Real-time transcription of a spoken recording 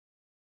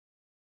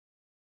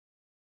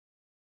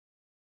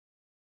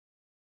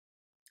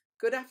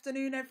Good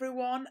afternoon,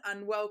 everyone,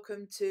 and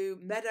welcome to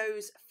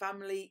Meadows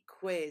Family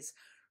Quiz.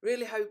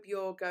 Really hope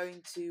you're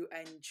going to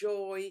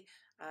enjoy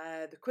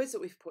the quiz that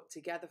we've put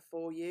together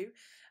for you.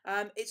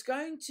 It's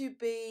going to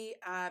be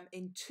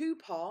in two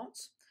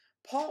parts.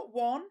 Part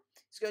one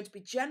is going to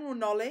be general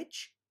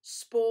knowledge,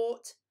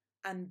 sport,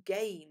 and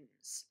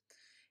games.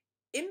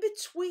 In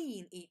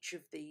between each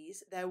of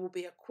these, there will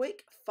be a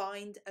quick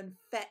find and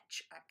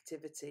fetch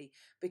activity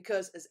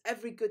because, as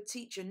every good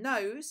teacher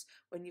knows,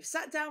 when you've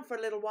sat down for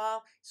a little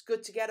while, it's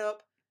good to get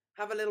up,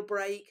 have a little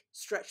break,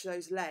 stretch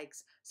those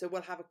legs. So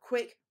we'll have a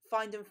quick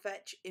find and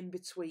fetch in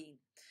between.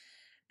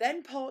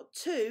 Then part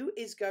two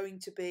is going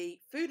to be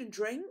food and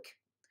drink,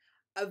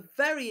 a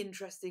very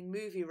interesting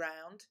movie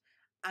round,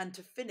 and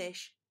to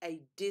finish,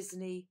 a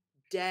Disney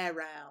dare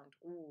round.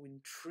 Ooh,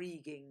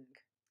 intriguing.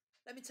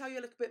 Let me tell you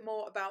a little bit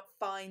more about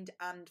find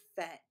and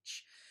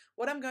fetch.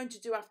 What I'm going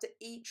to do after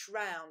each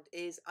round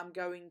is I'm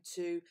going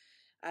to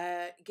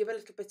give a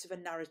little bit of a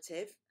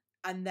narrative,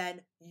 and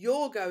then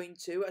you're going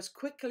to, as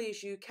quickly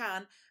as you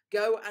can,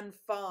 go and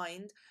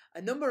find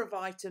a number of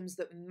items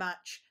that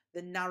match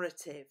the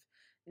narrative.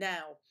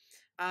 Now,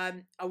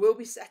 I will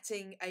be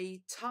setting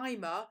a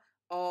timer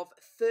of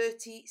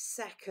 30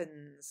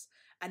 seconds,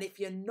 and if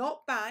you're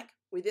not back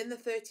within the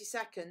 30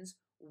 seconds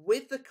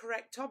with the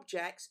correct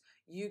objects,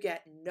 you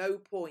get no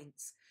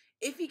points.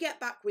 If you get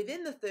back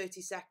within the 30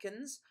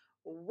 seconds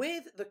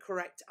with the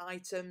correct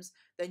items,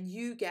 then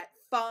you get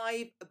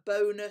 5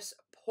 bonus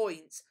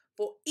points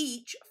for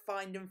each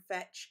find and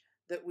fetch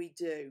that we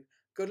do.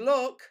 Good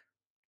luck.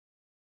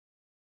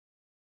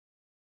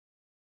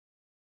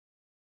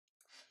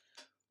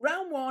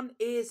 Round one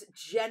is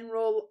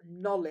general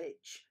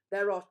knowledge.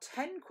 There are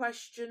 10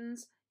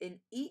 questions in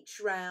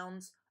each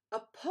round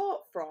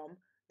apart from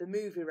the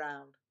movie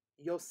round.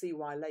 You'll see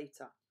why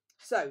later.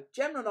 So,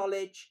 general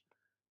knowledge,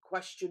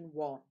 question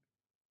 1.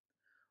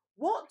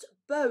 What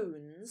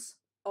bones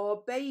are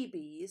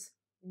babies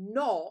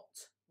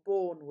not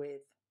born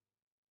with?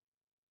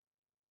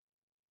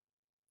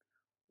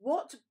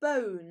 What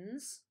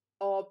bones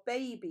are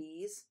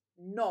babies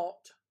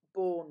not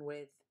born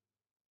with?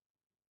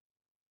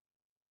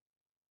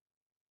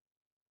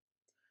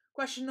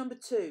 Question number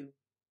 2.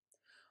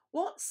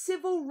 What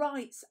civil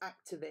rights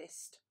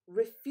activist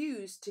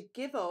refused to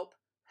give up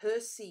her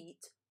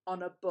seat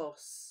on a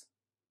bus?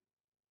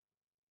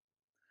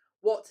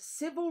 What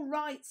civil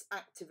rights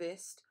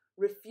activist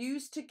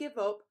refused to give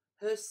up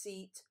her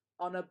seat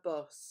on a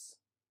bus?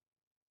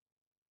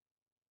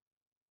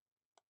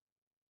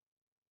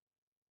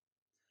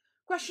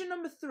 Question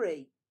number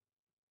 3.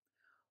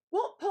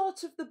 What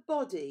part of the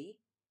body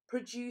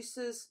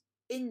produces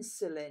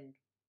insulin?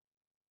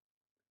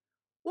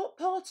 What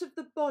part of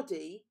the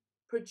body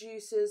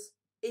produces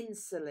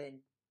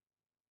insulin?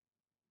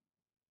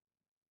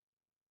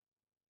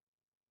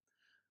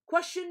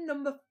 Question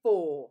number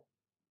 4.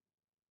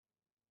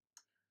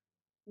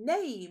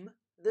 Name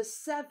the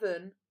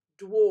 7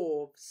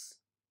 dwarves.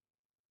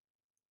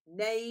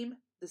 Name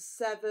the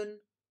 7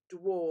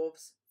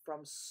 dwarves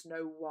from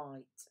Snow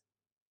White.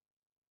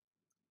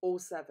 All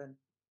 7.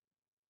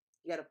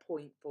 You get a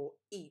point for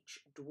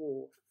each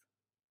dwarf.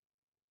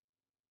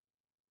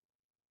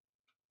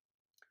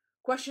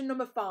 Question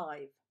number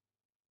 5.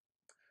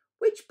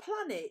 Which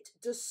planet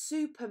does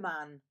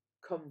Superman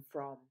come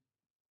from?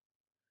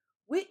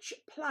 Which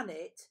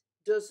planet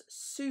does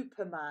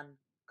Superman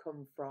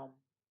come from?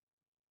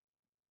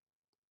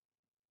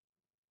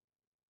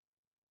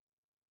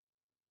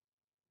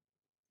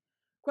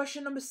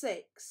 Question number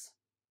 6.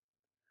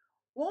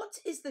 What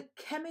is the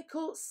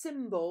chemical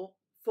symbol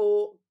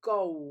for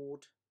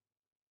gold?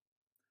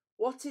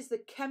 What is the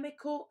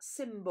chemical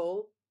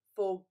symbol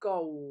for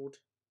gold?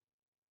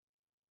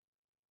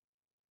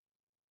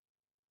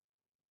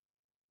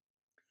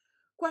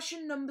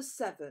 Question number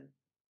 7.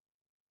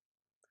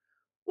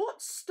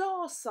 What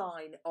star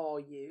sign are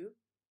you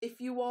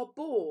if you are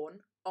born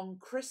on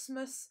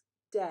Christmas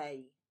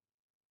Day?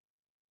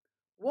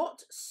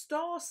 What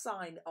star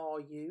sign are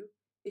you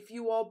if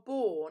you are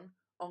born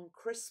on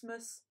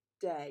Christmas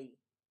Day?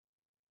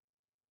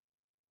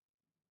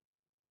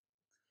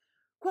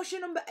 Question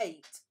number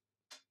 8.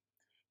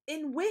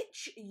 In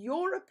which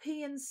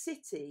European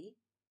city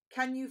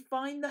can you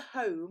find the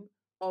home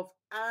of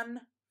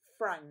Anne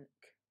Frank?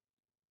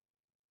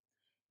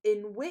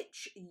 In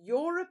which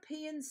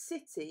European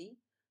city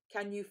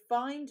can you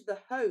find the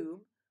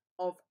home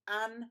of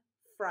Anne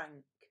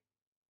Frank?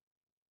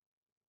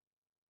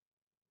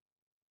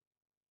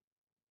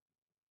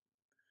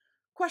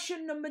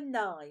 Question number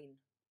 9.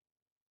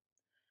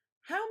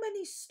 How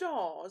many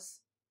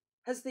stars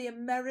has the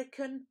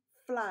American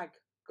flag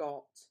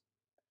got?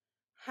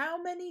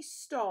 How many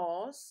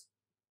stars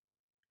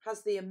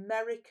has the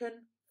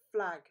American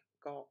flag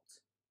got?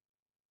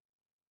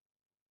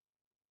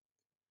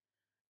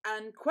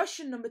 And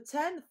question number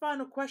 10, the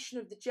final question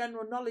of the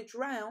general knowledge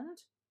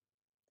round.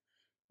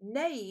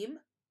 Name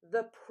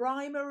the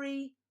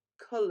primary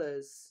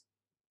colours.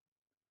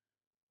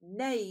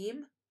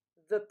 Name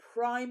the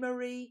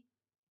primary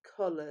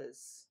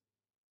colours.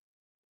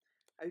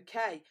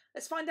 Okay,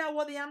 let's find out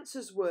what the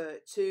answers were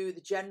to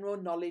the general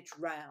knowledge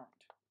round.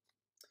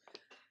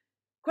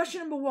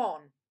 Question number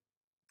 1.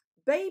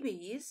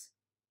 Babies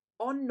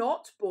are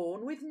not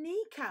born with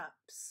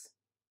kneecaps.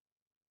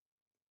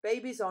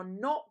 Babies are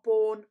not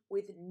born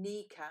with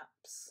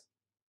kneecaps.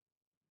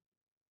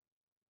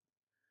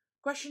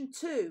 Question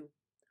 2.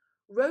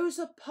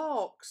 Rosa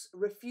Parks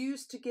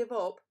refused to give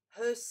up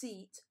her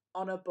seat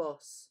on a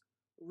bus.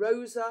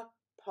 Rosa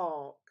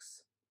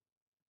Parks.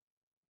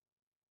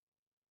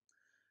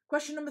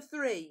 Question number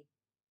 3.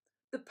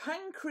 The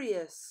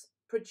pancreas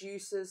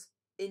produces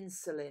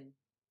insulin.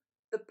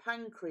 The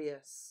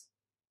pancreas.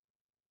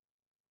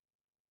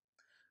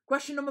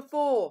 Question number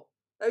 4.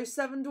 Those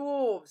 7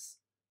 dwarves.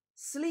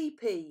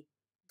 Sleepy,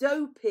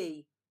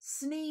 dopey,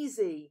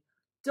 sneezy,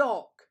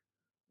 doc,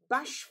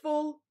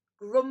 bashful,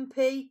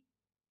 grumpy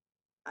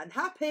and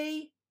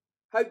happy.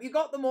 Hope you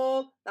got them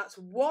all. That's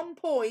 1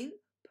 point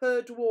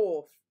per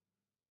dwarf.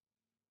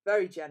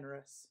 Very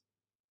generous.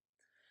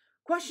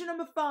 Question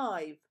number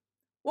 5.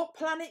 What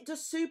planet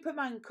does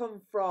Superman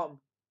come from?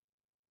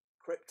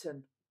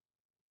 Krypton.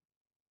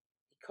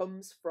 He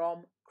comes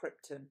from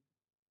Krypton.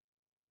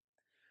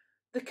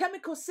 The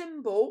chemical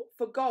symbol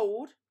for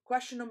gold,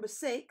 question number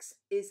 6,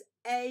 is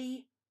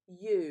AU.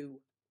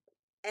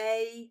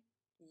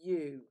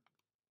 AU.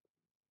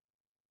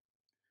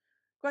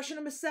 Question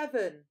number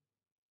 7.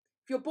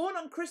 If you're born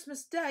on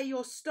Christmas Day,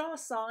 your star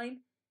sign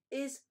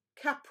is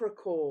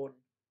Capricorn.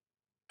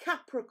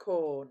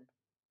 Capricorn.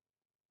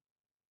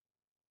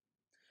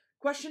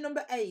 Question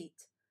number 8.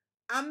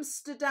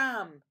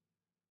 Amsterdam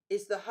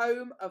is the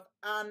home of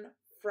Anne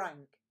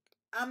Frank.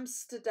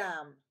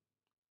 Amsterdam.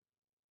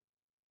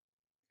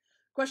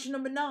 Question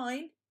number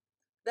 9.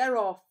 There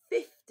are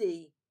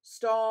 50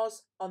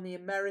 stars on the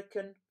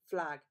American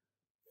flag.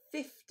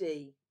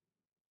 50.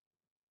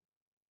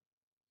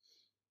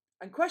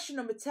 And question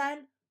number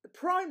 10. The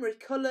primary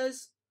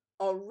colours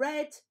are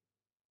red,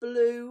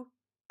 blue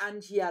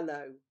and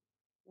yellow.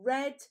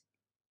 Red,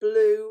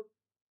 blue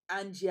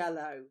and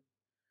yellow.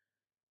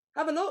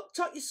 Have a look,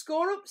 tot your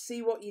score up,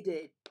 see what you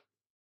did.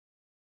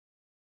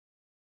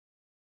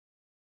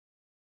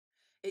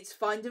 It's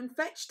find and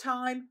fetch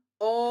time.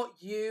 Are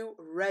you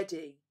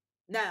ready?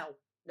 Now,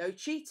 no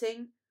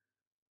cheating,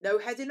 no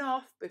heading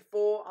off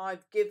before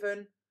I've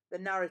given the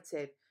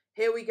narrative.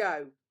 Here we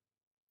go.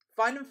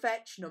 Find and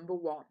fetch number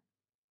 1.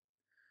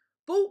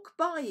 Bulk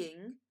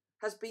buying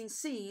has been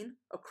seen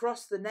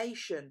across the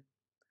nation,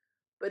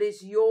 but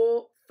is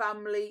your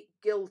family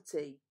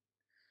guilty?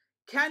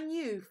 Can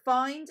you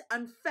find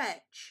and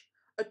fetch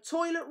a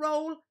toilet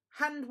roll,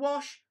 hand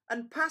wash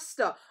and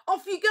pasta?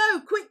 Off you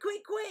go, quick,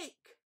 quick, quick.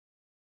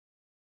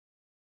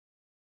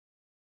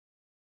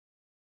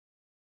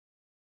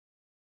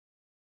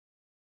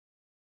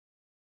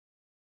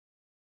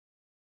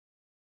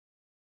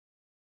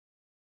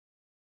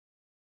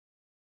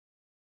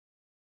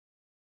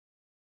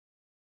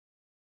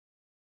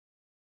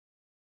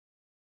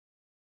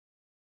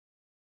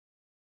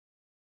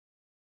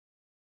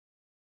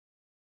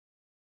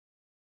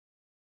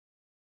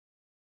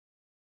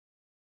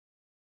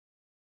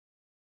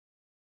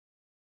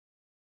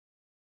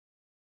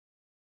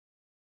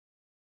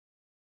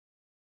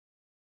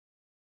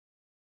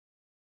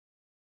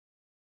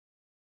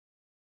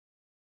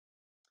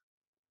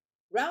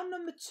 Round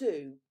number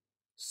 2,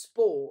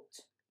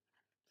 sport.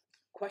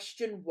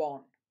 Question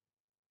 1.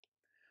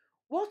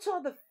 What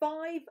are the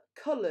 5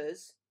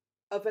 colours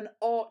of an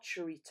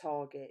archery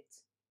target?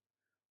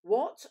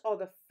 What are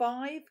the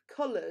 5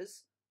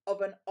 colours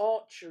of an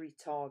archery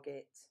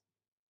target?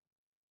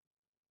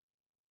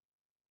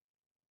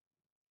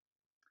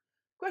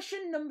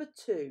 Question number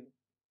 2.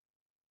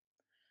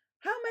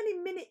 How many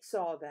minutes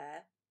are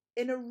there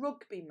in a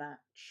rugby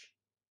match?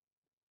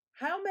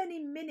 How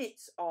many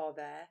minutes are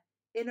there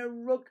in a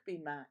rugby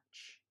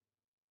match?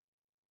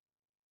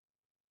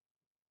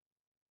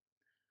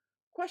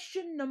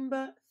 Question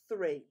number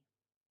 3.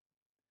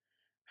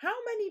 How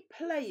many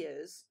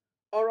players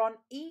are on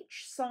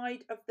each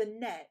side of the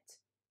net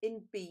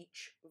in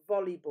beach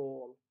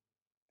volleyball?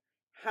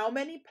 How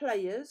many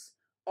players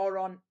are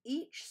on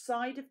each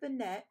side of the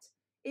net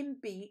in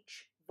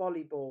beach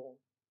volleyball?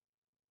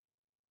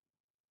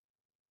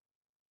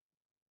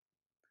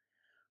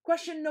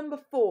 Question number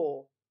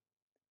 4.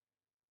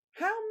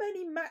 How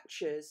many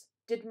matches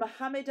did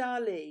Muhammad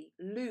Ali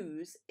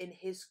lose in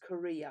his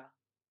career?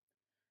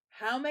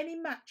 How many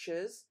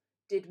matches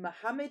did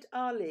Muhammad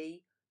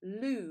Ali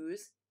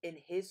lose in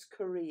his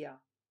career?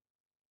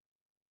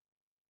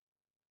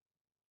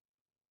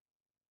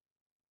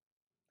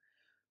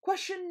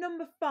 Question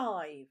number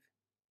 5.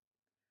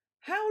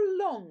 How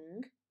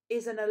long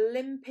is an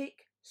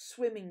Olympic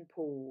swimming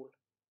pool?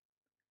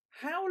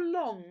 How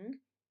long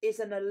is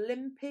an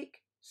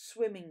Olympic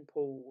swimming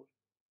pool?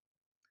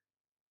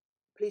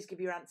 Please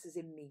give your answers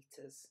in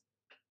metres.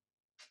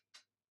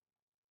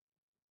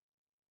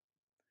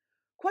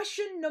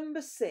 Question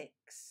number 6.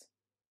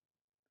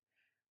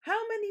 How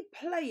many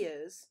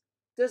players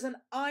does an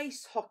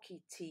ice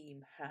hockey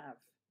team have?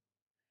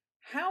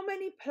 How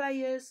many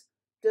players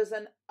does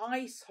an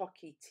ice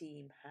hockey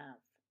team have?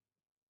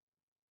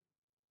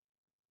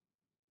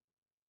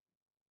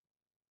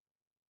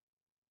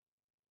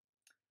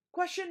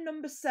 Question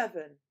number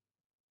 7.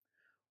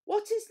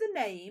 What is the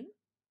name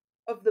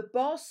of the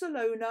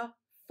Barcelona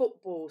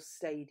football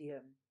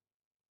stadium?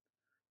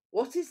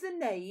 What is the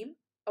name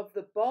of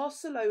the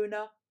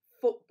Barcelona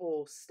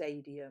football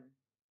stadium?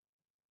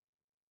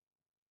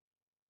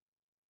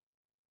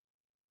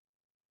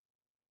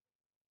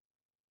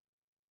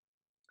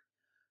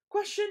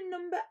 Question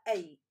number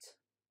 8.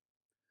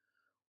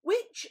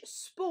 Which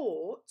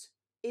sport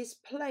is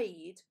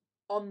played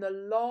on the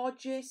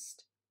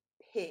largest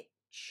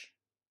pitch?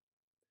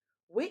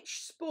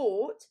 Which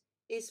sport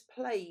is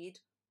played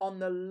on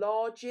the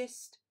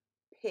largest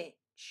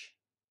pitch?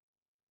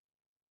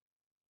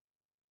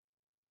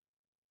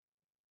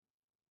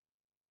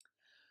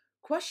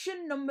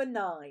 Question number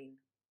 9.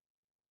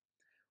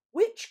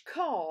 Which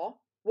car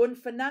won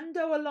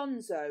Fernando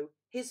Alonso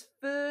his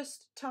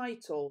first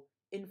title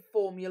in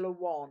Formula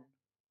One?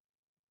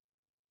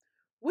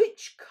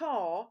 Which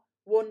car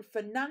won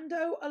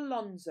Fernando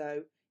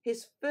Alonso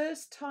his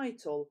first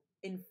title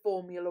in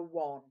Formula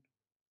One?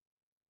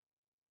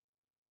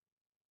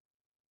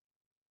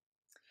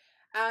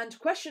 And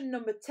question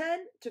number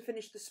 10 to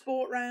finish the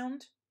sport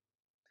round.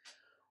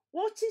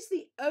 What is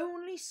the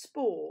only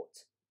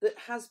sport that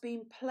has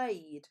been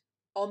played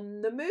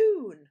on the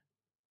moon?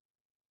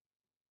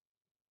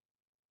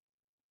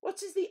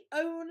 What is the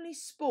only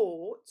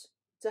sport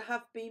to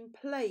have been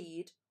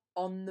played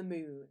on the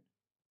moon?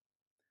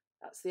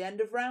 That's the end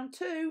of round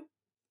 2.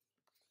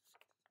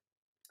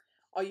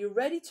 Are you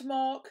ready to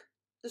mark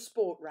the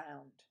sport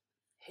round?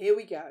 Here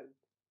we go.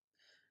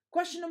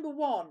 Question number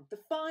 1. The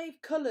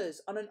 5 colours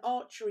on an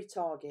archery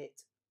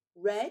target.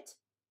 Red,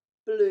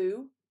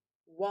 blue,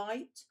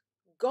 white,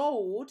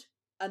 gold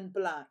and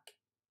black.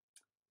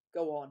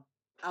 Go on.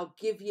 I'll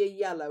give you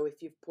yellow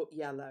if you've put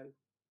yellow.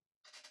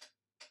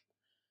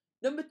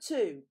 Number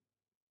 2.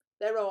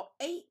 There are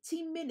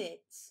 80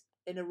 minutes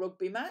in a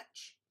rugby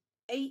match.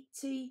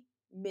 80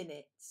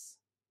 minutes.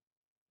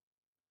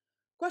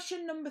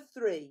 Question number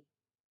 3.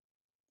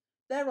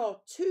 There are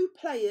 2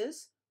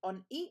 players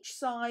on each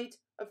side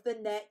of the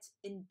net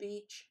in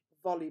beach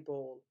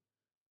volleyball.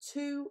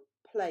 2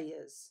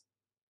 players.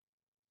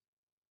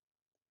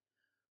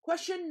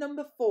 Question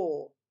number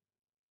 4.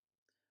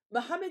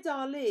 Muhammad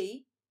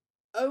Ali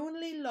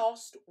only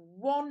lost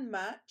 1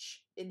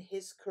 match in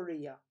his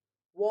career.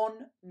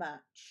 1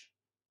 match.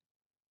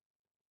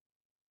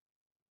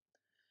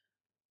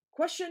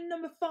 Question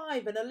number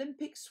 5. An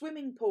Olympic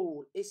swimming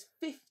pool is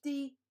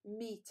 50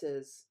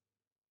 metres.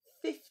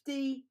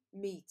 50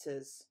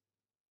 metres.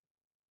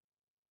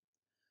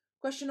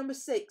 Question number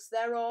 6.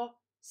 There are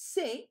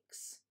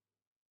 6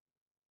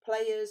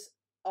 players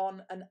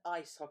on an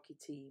ice hockey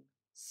team.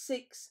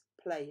 6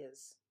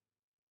 players.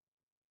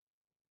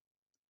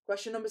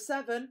 Question number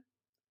 7.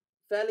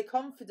 Fairly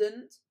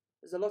confident.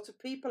 There's a lot of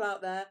people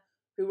out there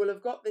who will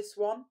have got this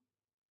one.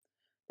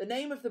 The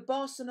name of the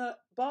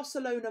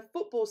Barcelona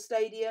football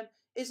stadium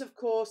is, of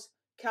course,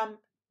 Camp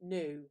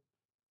Nou.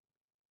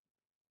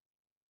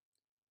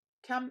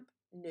 Camp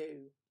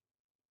Nou.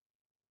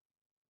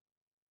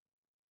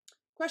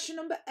 Question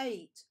number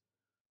 8.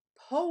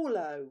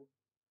 Polo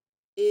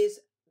is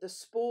the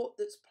sport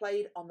that's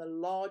played on the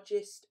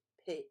largest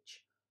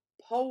pitch.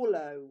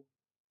 Polo.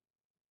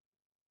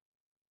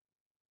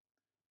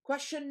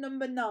 Question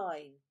number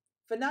 9.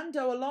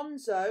 Fernando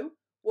Alonso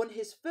won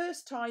his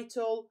first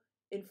title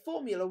in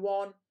Formula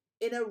One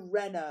in a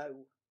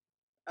Renault.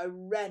 A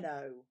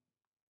Renault.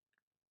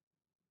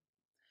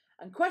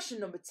 And question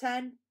number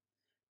 10.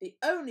 The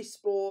only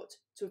sport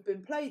to have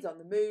been played on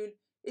the moon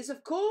is,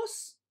 of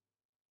course,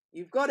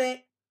 you've got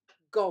it,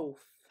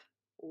 golf.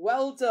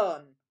 Well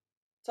done.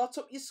 Tot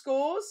up your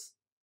scores.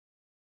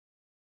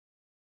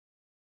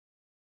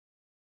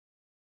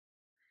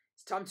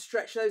 It's time to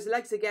stretch those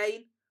legs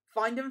again.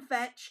 Find and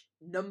fetch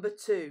number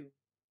 2.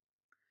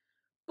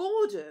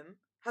 Boredom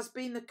has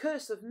been the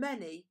curse of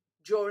many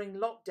during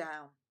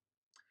lockdown.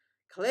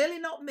 Clearly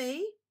not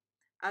me,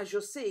 as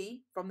you'll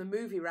see from the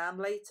movie round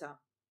later.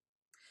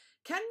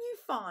 Can you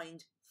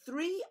find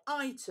 3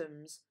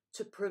 items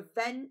to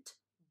prevent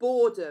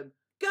boredom?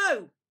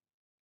 Go!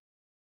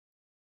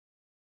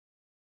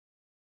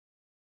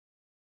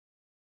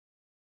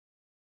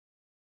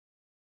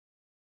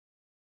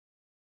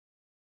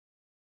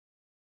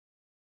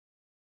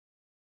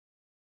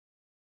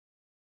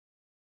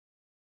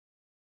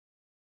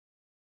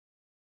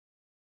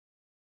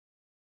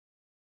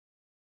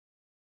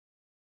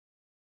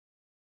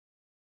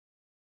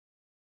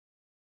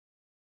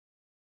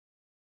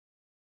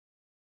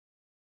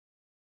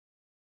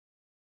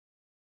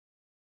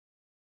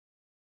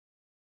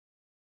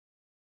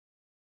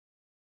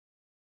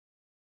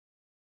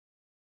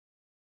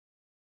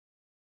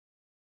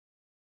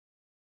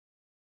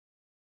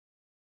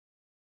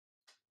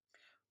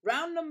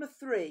 Round number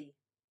 3,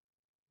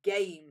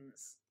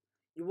 games.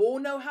 You all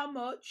know how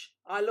much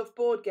I love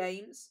board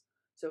games,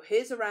 so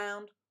here's a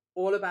round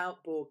all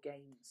about board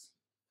games.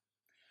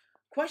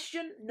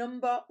 Question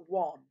number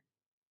 1.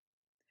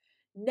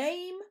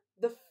 Name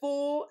the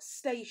 4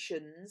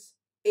 stations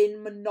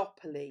in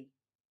Monopoly.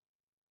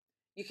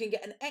 You can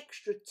get an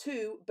extra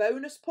 2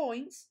 bonus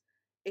points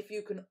if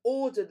you can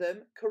order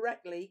them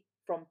correctly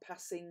from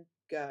Passing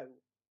Go.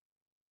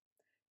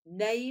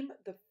 Name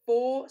the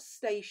 4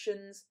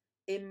 stations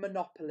in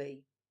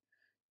Monopoly.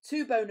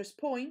 2 bonus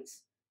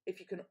points if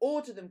you can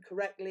order them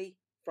correctly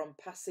from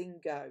Passing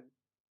Go.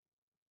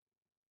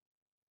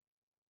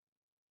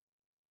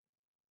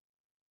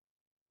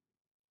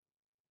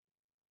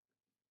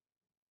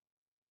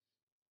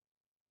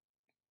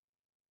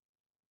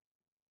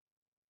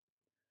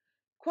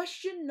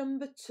 Question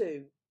number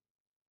 2.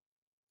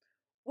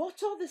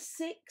 What are the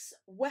 6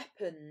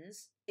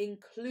 weapons in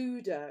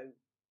Cluedo?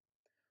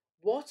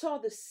 What are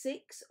the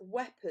 6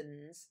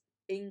 weapons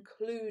in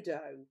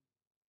Cluedo?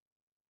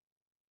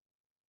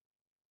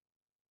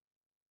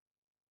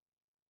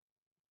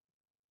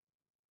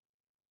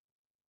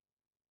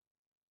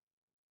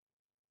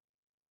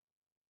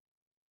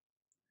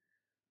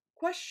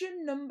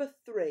 Question number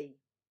 3.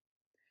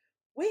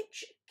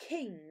 Which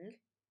king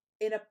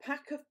in a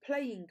pack of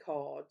playing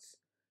cards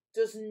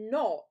does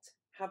not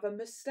have a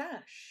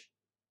moustache?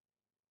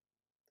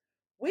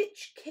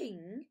 Which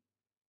king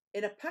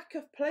in a pack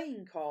of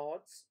playing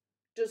cards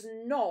does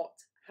not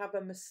have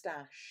a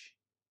moustache?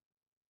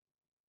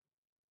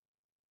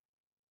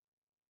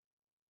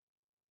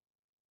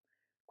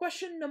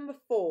 Question number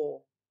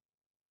 4.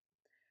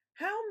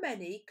 How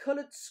many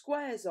coloured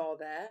squares are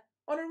there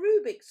on a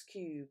Rubik's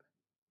Cube?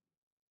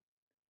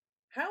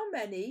 How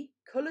many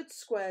coloured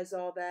squares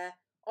are there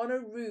on a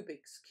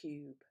Rubik's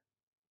Cube?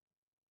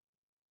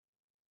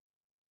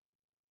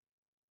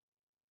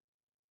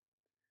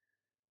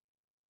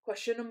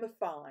 Question number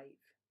 5.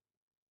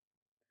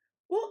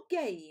 What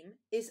game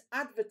is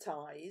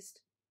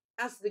advertised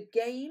as the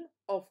game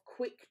of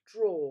quick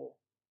draw?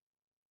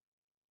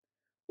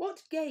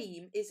 What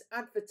game is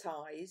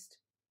advertised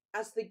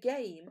as the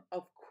game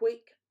of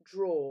quick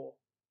draw?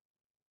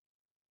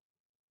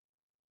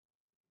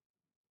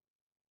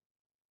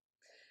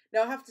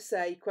 Now I have to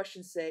say,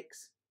 question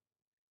 6,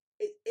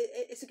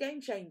 it's a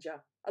game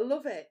changer. I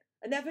love it.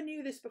 I never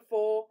knew this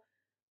before.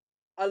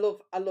 I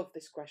love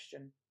this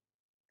question.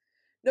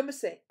 Number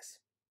 6.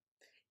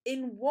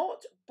 In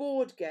what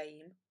board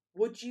game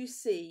would you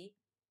see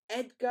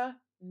Edgar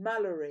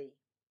Mallory?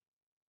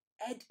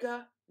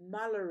 Edgar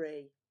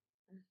Mallory.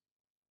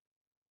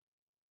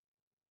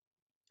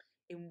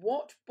 In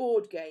what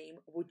board game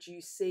would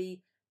you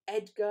see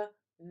Edgar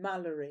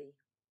Mallory?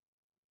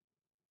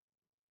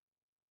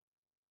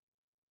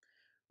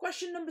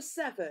 Question number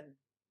 7.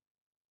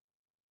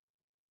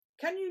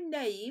 Can you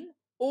name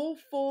all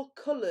 4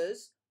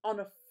 colours on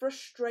a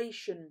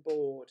frustration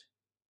board?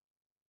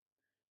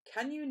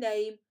 Can you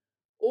name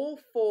all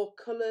 4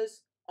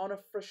 colours on a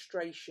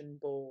frustration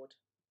board?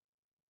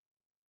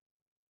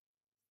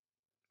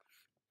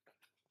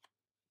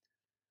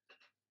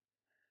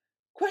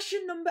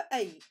 Question number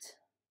 8.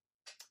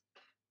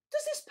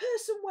 Does this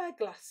person wear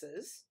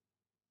glasses?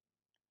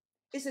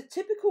 Is a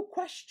typical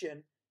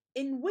question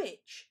in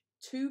which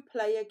to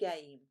play a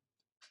game.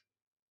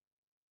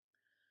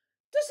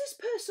 Does this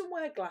person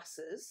wear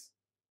glasses?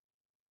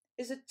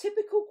 Is a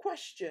typical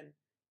question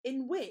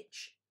in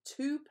which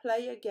to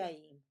play a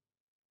game.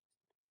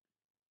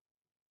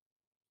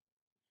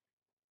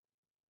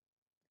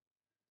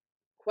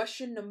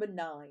 Question number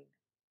 9.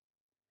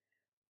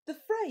 The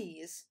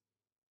phrase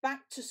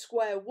back to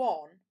square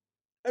one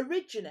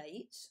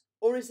originates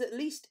or is at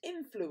least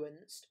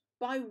influenced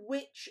by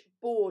which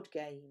board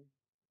game?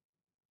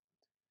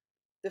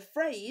 The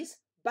phrase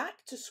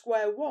back to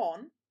square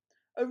one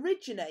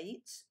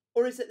originates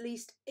or is at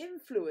least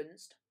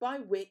influenced by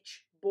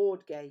which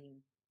board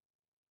game?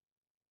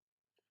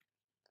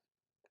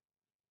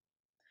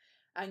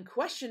 And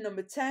question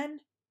number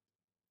 10.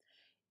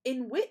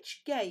 In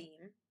which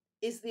game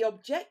is the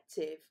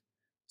objective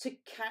to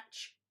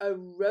catch a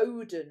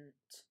rodent?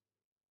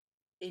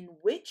 In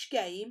which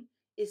game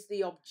is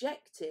the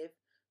objective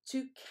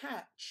to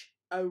catch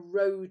a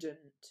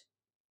rodent?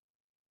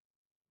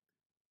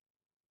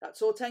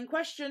 That's all 10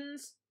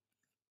 questions.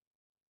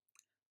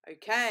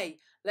 Okay,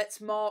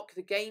 let's mark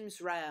the games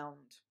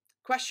round.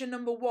 Question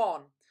number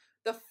 1.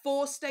 The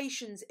 4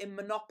 stations in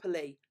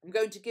Monopoly. I'm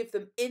going to give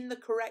them in the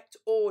correct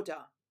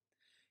order.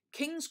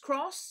 King's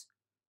Cross,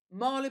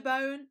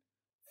 Marylebone,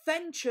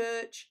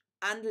 Fenchurch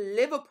and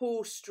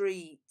Liverpool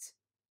Street.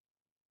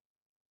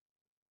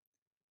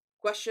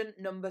 Question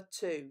number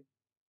 2.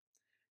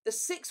 The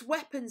 6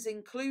 weapons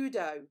in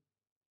Cluedo.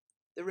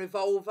 The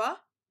revolver,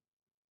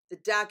 the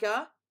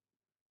dagger,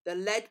 the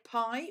lead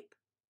pipe,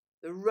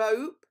 the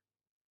rope,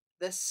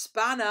 the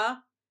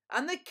spanner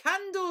and the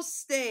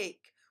candlestick.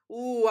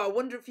 Ooh, I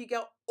wonder if you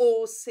got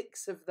all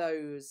 6 of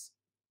those.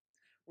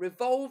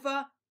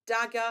 Revolver,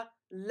 dagger,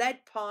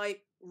 lead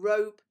pipe,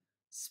 rope,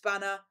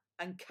 spanner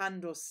and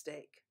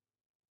candlestick.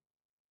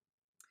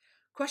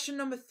 Question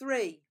number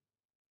 3.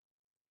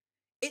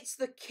 It's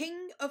the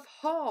King of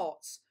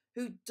Hearts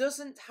who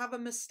doesn't have a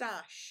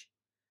moustache.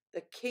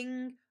 The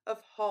King of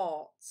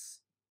Hearts.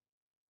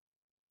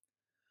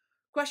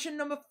 Question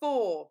number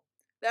 4.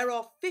 There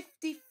are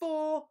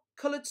 54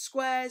 coloured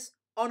squares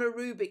on a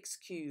Rubik's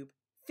Cube.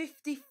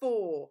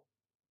 54.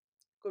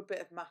 Good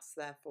bit of maths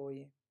there for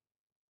you.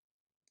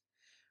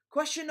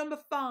 Question number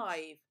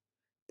 5.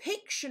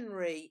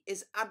 Pictionary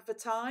is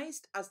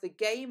advertised as the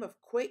game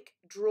of quick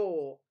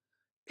draw.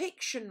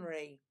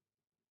 Pictionary.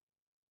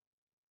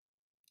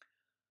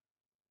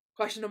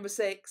 Question number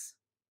 6.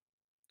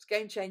 It's a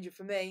game changer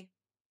for me.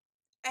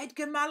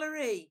 Edgar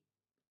Mallory.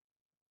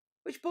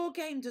 Which board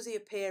game does he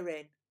appear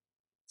in?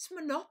 It's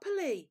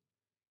Monopoly.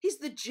 He's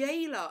the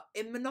jailer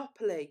in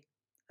Monopoly.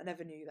 I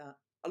never knew that.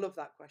 I love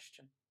that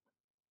question.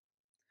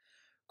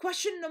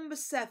 Question number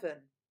 7.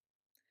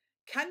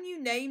 Can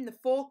you name the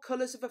 4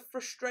 colours of a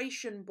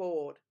frustration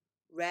board?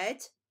 Red,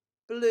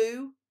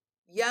 blue,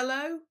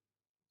 yellow,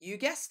 you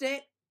guessed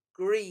it,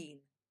 green.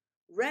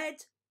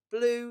 Red,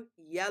 blue,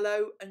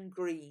 yellow and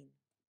green.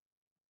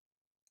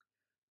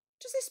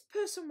 Does this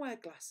person wear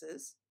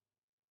glasses?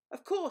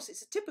 Of course,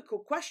 it's a typical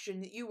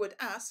question that you would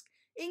ask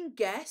in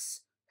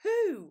Guess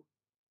Who?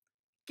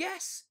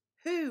 Guess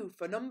Who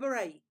for number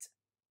 8.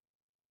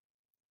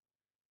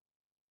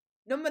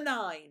 Number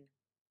 9.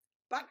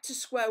 Back to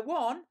Square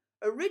One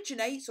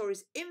originates or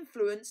is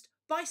influenced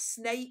by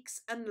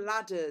snakes and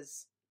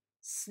ladders.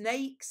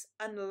 Snakes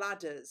and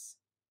ladders.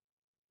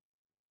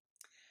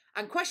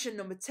 And question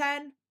number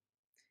 10.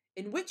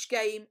 In which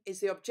game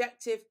is the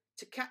objective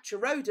to catch a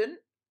rodent?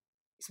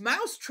 It's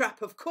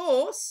Mousetrap, of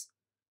course.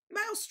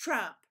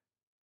 Mousetrap.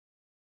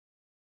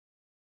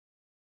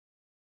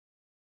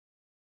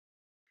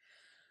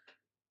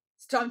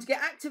 It's time to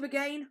get active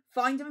again.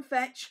 Find and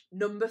fetch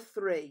number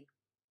 3.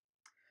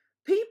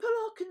 People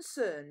are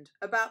concerned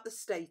about the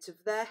state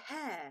of their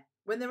hair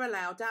when they're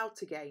allowed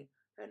out again.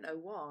 Don't know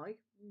why.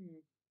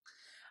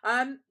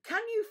 Can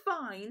you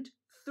find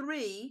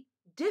 3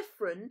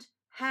 different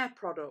hair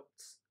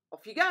products?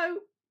 Off you go.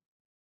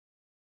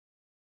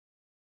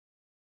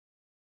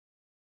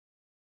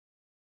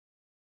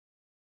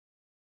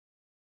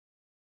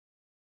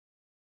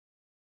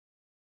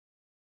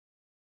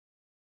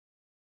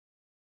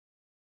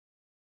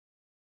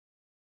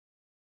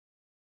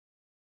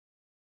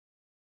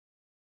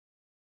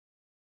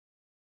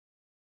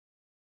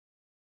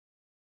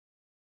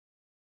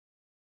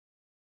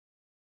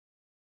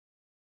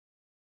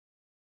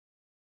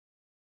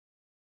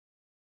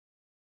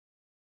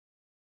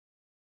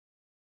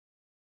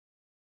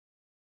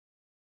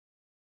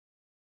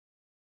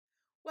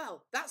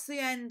 Well, that's the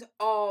end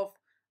of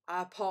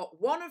part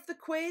 1 of the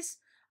quiz.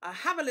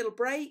 Have a little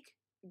break,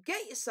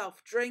 get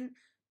yourself a drink,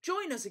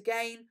 join us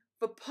again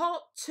for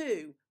part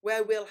 2,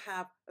 where we'll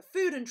have a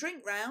food and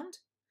drink round,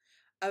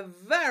 a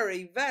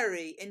very,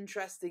 very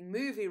interesting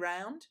movie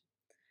round,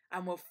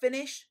 and we'll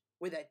finish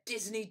with a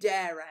Disney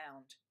Dare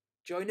round.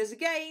 Join us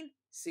again.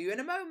 See you in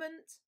a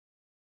moment.